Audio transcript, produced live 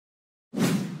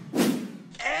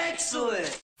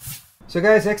Excellent! So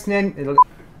guys, X99...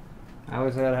 I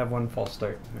always gotta have one false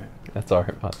start. Right. That's all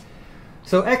right, bud.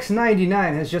 So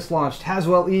X99 has just launched,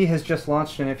 Haswell-E has just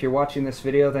launched, and if you're watching this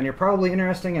video, then you're probably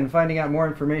interested in finding out more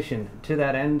information. To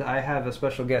that end, I have a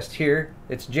special guest here.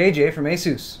 It's JJ from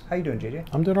ASUS. How you doing, JJ?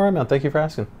 I'm doing all right, man. Thank you for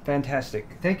asking.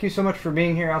 Fantastic. Thank you so much for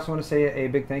being here. I also want to say a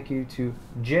big thank you to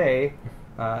Jay,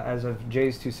 as of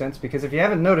Jay's 2 cents, because if you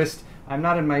haven't noticed, I'm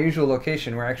not in my usual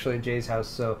location. We're actually at Jay's house,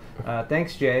 so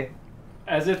thanks, Jay.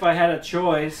 As if I had a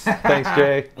choice. Thanks,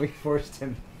 Jay. We forced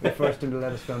him. We forced him to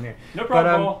let us film here. No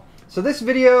problem, Paul. So this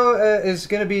video is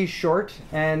going to be short,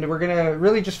 and we're going to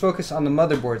really just focus on the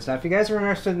motherboards. Now, if you guys are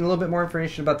interested in a little bit more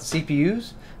information about the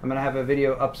CPUs, I'm going to have a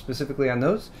video up specifically on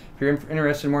those. If you're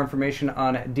interested in more information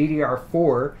on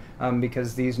DDR4,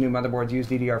 because these new motherboards use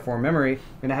DDR4 memory,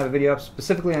 I'm going to have a video up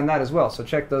specifically on that as well, so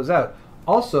check those out.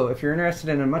 Also, if you're interested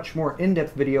in a much more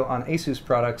in-depth video on ASUS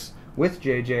products with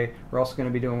JJ, we're also going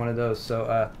to be doing one of those,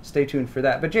 so stay tuned for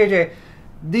that. But JJ,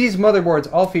 these motherboards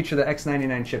all feature the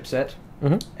X99 chipset.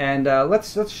 And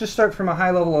let's just start from a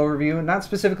high-level overview, not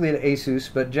specifically to ASUS,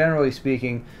 but generally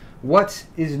speaking, what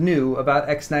is new about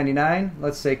X99,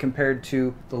 let's say, compared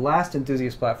to the last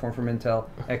enthusiast platform from Intel,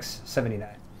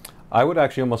 X79? I would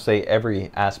actually almost say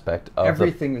every aspect of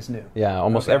everything is new. Yeah,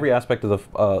 almost every aspect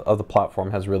of the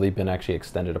platform has really been actually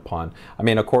extended upon. I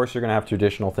mean, of course, you're going to have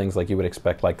traditional things like you would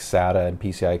expect, like SATA and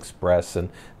PCI Express, and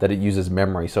that it uses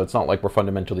memory. So it's not like we're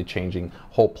fundamentally changing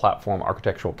whole platform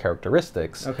architectural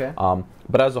characteristics. Okay.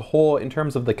 But as a whole, in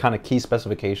terms of the kind of key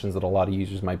specifications that a lot of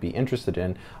users might be interested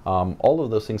in, all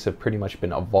of those things have pretty much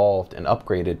been evolved and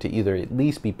upgraded to either at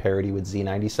least be parity with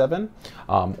Z97,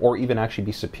 or even actually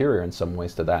be superior in some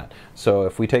ways to that. So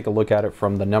if we take a look at it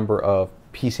from the number of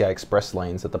PCI Express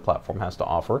lanes that the platform has to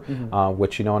offer,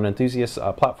 which, you know, an enthusiast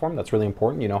platform, that's really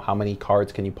important. You know, how many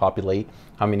cards can you populate?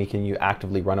 How many can you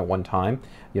actively run at one time?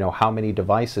 You know, how many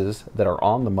devices that are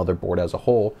on the motherboard as a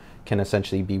whole can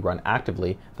essentially be run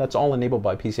actively. That's all enabled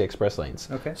by PCI Express lanes.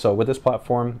 Okay. So with this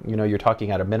platform, you know, you're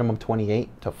talking at a minimum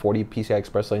 28 to 40 PCI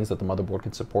Express lanes that the motherboard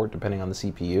can support depending on the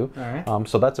CPU. All right.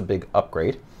 So that's a big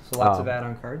upgrade. So lots of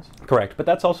add-on cards? Correct, but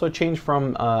that's also a change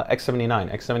from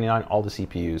X79. X79, all the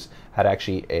CPUs had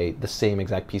actually the same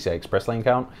exact PCI Express lane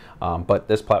count, but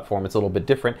this platform, it's a little bit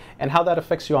different. And how that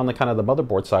affects you on the kind of the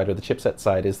motherboard side or the chipset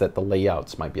side is that the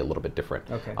layouts might be a little bit different,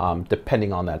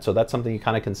 depending on that. So that's something you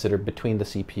kind of consider between the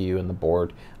CPU and the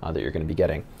board that you're going to be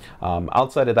getting.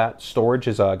 Outside of that, storage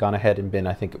has gone ahead and been,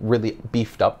 I think, really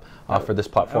beefed up for this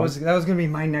platform. That was going to be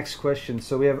my next question.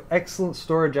 So we have excellent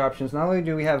storage options. Not only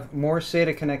do we have more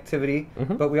SATA connectivity,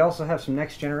 but we also have some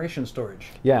next generation storage.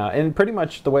 Yeah, and pretty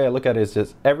much the way I look at it is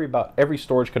just about every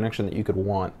storage connection that you could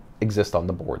want exist on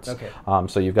the boards. Okay.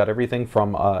 So you've got everything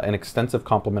from an extensive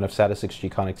complement of SATA 6G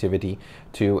connectivity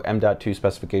to M.2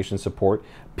 specification support,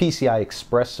 PCI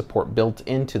Express support built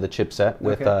into the chipset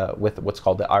with what's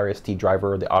called the RST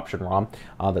driver or the option ROM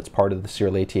that's part of the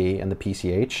serial ATA and the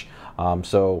PCH.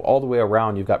 So all the way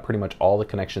around, you've got pretty much all the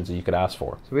connections that you could ask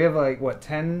for. So we have like, what,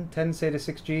 10 SATA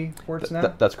 6G ports now?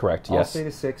 That's correct, yes. All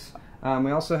SATA 6.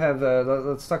 We also have,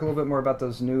 let's talk a little bit more about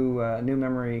those new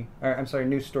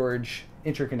new storage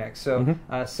interconnects. So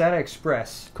SATA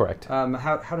Express. Correct.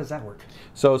 How does that work?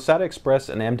 So SATA Express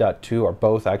and M.2 are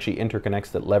both actually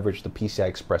interconnects that leverage the PCI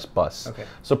Express bus. Okay.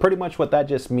 So pretty much what that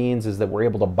just means is that we're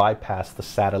able to bypass the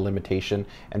SATA limitation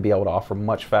and be able to offer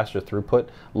much faster throughput,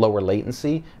 lower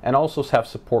latency, and also have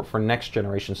support for next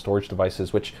generation storage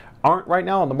devices, which aren't right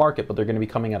now on the market, but they're going to be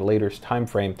coming at a later time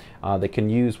frame. They can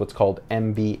use what's called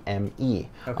NVMe.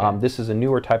 Okay. This is a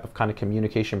newer type of kind of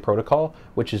communication protocol,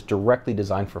 which is directly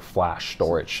designed for flash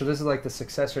storage. So this is like the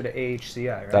successor to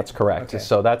AHCI, right? That's correct. Okay.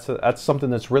 So that's something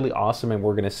that's really awesome, and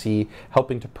we're going to see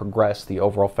helping to progress the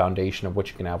overall foundation of what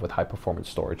you can have with high performance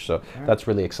storage. So that's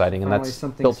really exciting, and that's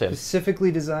something built in.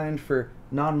 Specifically designed for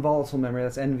non-volatile memory.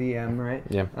 That's NVM, right?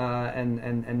 Yeah.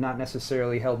 And not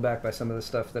necessarily held back by some of the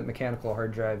stuff that mechanical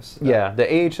hard drives. Yeah, the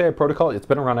AHCI protocol, it's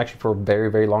been around actually for a very,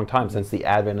 very long time, since the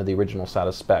advent of the original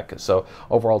SATA spec. So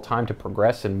overall time to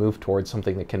progress and move towards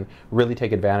something that can really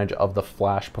take advantage of the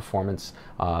flash performance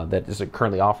that is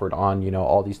currently offered on, you know,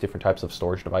 all these different types of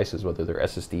storage devices, whether they're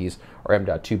SSDs or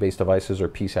M.2 based devices or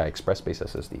PCI Express based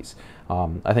SSDs.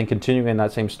 I think continuing in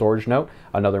that same storage note,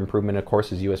 another improvement, of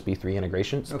course, is USB 3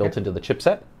 integration. It's built into the chipset.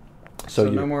 So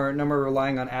no more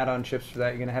relying on add-on chips for that.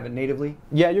 You're going to have it natively?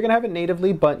 Yeah, you're going to have it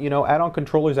natively, but, you know, add-on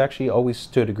controllers actually always,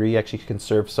 to a degree, actually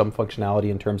conserve some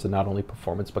functionality in terms of not only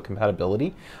performance but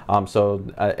compatibility.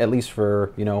 At least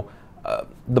for, you know,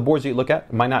 the boards that you look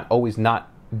at might not always not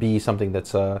be something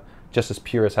that's just as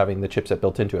pure as having the chipset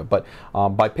built into it. But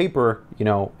by paper, you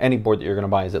know, any board that you're going to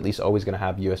buy is at least always going to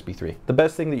have USB 3. The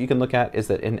best thing that you can look at is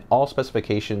that in all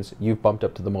specifications, you've bumped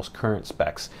up to the most current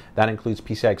specs. That includes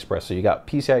PCI Express. So you got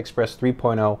PCI Express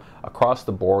 3.0 across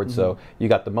the board. So you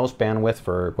got the most bandwidth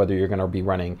for whether you're going to be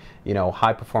running, you know,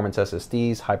 high performance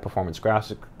SSDs, high performance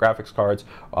graphics cards,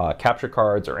 capture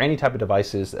cards, or any type of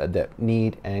devices that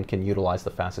need and can utilize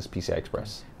the fastest PCI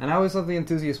Express. And I always love the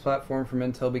Enthusiast platform from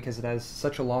Intel because it has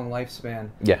such a long lifespan.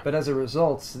 Yeah. But as a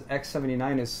result,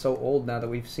 X99 is so old now that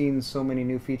we've seen so many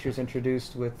new features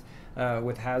introduced with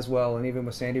Haswell and even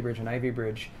with Sandy Bridge and Ivy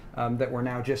Bridge that we're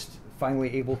now just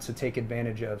finally able to take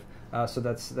advantage of. So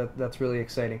that's really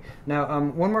exciting. Now,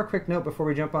 one more quick note before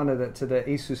we jump on to the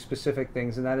ASUS specific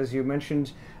things, and that is you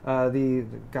mentioned the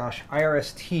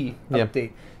IRST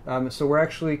update. So we're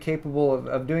actually capable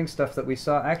of doing stuff that we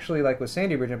saw actually like with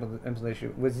Sandy Bridge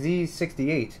implementation with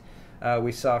Z68.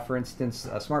 We saw, for instance,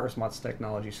 smart response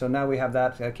technology. So now we have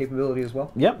that capability as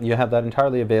well? Yep, you have that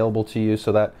entirely available to you,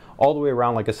 so that all the way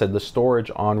around, like I said, the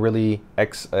storage on really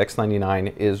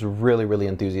X99 is really, really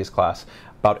enthusiast class.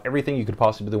 About everything you could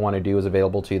possibly want to do is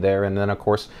available to you there. And then, of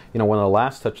course, you know, one of the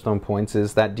last touchstone points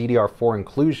is that DDR4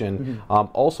 inclusion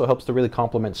also helps to really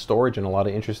complement storage in a lot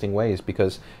of interesting ways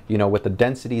because, you know, with the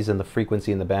densities and the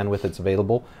frequency and the bandwidth that's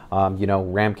available, you know,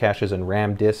 RAM caches and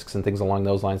RAM disks and things along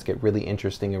those lines get really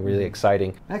interesting and really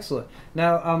exciting. Excellent.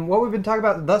 Now, what we've been talking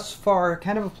about thus far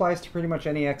kind of applies to pretty much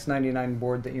any X99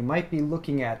 board that you might be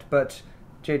looking at, but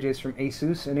JJ's from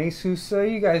ASUS, and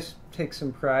ASUS, you guys take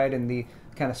some pride in the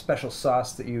kind of special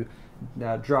sauce that you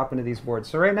drop into these boards.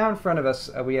 So right now in front of us,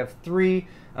 we have three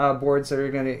boards that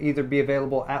are going to either be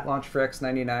available at launch for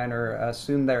X99 or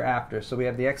soon thereafter. So we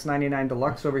have the X99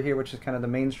 Deluxe over here, which is kind of the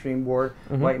mainstream board,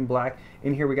 white and black.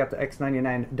 In here we got the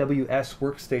X99 WS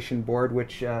workstation board,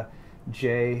 which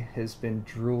Jay has been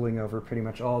drooling over pretty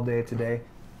much all day today.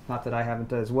 Not that I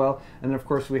haven't as well. And then of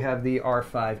course we have the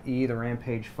R5E, the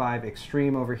Rampage 5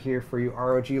 Extreme over here for you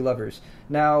ROG lovers.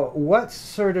 Now, what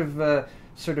sort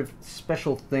of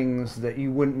special things that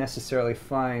you wouldn't necessarily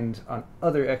find on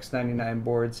other X99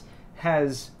 boards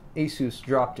has ASUS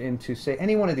dropped into, say,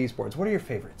 any one of these boards? What are your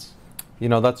favorites? You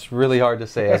know, that's really hard to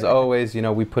say. As always, you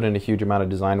know, we put in a huge amount of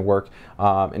design work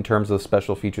in terms of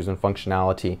special features and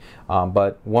functionality.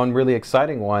 But one really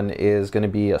exciting one is going to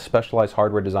be a specialized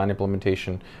hardware design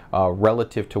implementation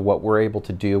relative to what we're able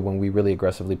to do when we really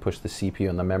aggressively push the CPU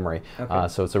and the memory. Okay.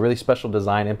 So it's a really special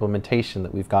design implementation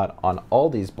that we've got on all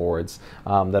these boards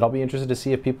that I'll be interested to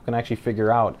see if people can actually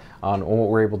figure out on what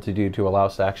we're able to do to allow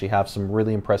us to actually have some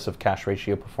really impressive cache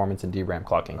ratio performance and DRAM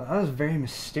clocking. That was very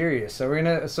mysterious.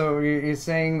 So you're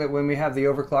saying that when we have the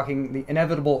overclocking, the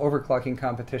inevitable overclocking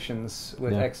competitions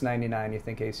with X99, you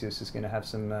think ASUS is going to have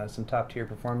some top tier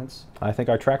performance? I think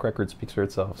our track record speaks for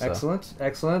itself. So. Excellent,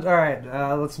 excellent. All right,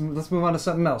 let's move on to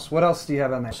something else. What else do you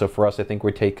have on there? So for us, I think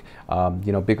we take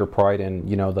you know, bigger pride in,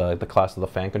 you know, the class of the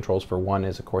fan controls. For one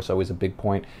is of course always a big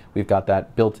point. We've got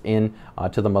that built in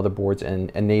to the motherboards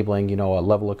and enabling, you know, a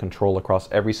level of control across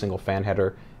every single fan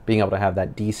header, being able to have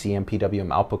that DC and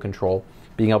PWM output control.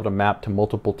 Being able to map to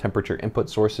multiple temperature input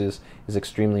sources is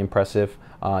extremely impressive.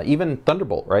 Even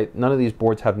Thunderbolt, right? None of these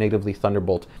boards have natively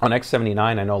Thunderbolt. On X79,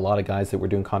 I know a lot of guys that were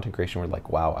doing content creation were like,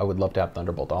 wow, I would love to have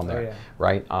Thunderbolt on there,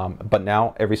 right? But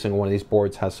now every single one of these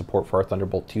boards has support for our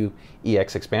Thunderbolt 2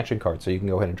 EX expansion card. So you can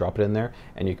go ahead and drop it in there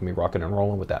and you can be rocking and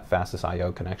rolling with that fastest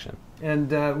I/O connection. And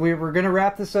we're going to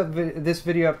wrap this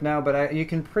video up now, but you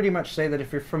can pretty much say that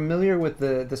if you're familiar with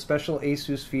the special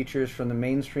ASUS features from the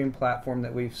mainstream platform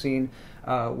that we've seen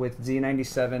with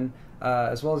Z97,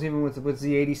 as well as even with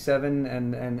Z87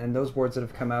 and those boards that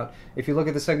have come out. If you look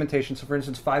at the segmentation, so for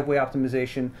instance, 5-way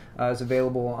optimization is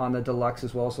available on the Deluxe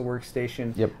as well as the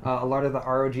Workstation. Yep. A lot of the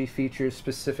ROG features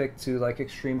specific to like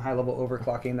extreme high-level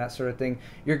overclocking, that sort of thing,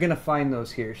 you're going to find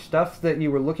those here. Stuff that you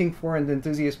were looking for in the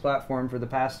Enthusiast platform for the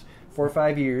past 4 or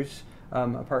 5 years.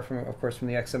 Apart from, of course, from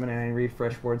the X79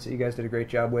 refresh boards that you guys did a great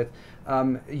job with,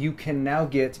 you can now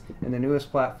get in the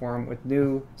newest platform with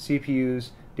new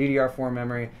CPUs, DDR4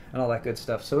 memory, and all that good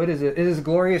stuff. So it is a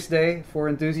glorious day for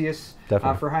enthusiasts,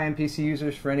 for high-end PC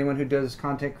users, for anyone who does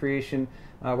content creation,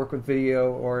 work with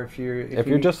video, or if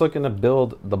you're just looking to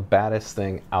build the baddest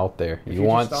thing out there, you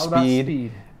want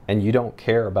speed, and you don't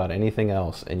care about anything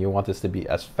else, and you want this to be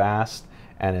as fast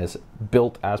and as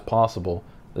built as possible.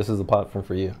 this is the platform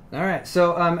for you. All right,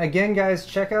 so again, guys,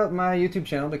 check out my YouTube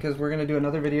channel because we're going to do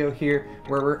another video here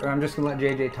where I'm just going to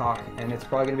let JJ talk, and it's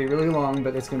probably going to be really long,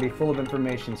 but it's going to be full of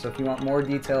information. So if you want more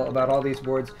detail about all these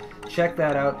boards, check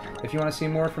that out. If you want to see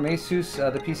more from ASUS,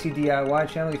 the PC DIY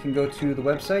channel, you can go to the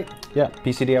website. Yeah,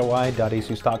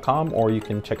 pcdiy.asus.com, or you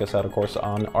can check us out, of course,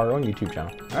 on our own YouTube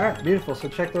channel. All right, beautiful. So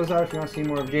check those out if you want to see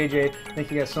more of JJ.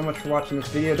 Thank you guys so much for watching this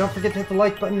video. Don't forget to hit the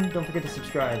like button. Don't forget to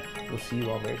subscribe. We'll see you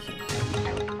all very soon.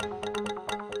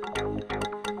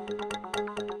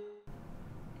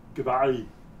 Goodbye.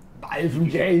 Bye from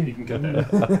Jay. You can cut that out.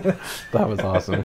 That was awesome.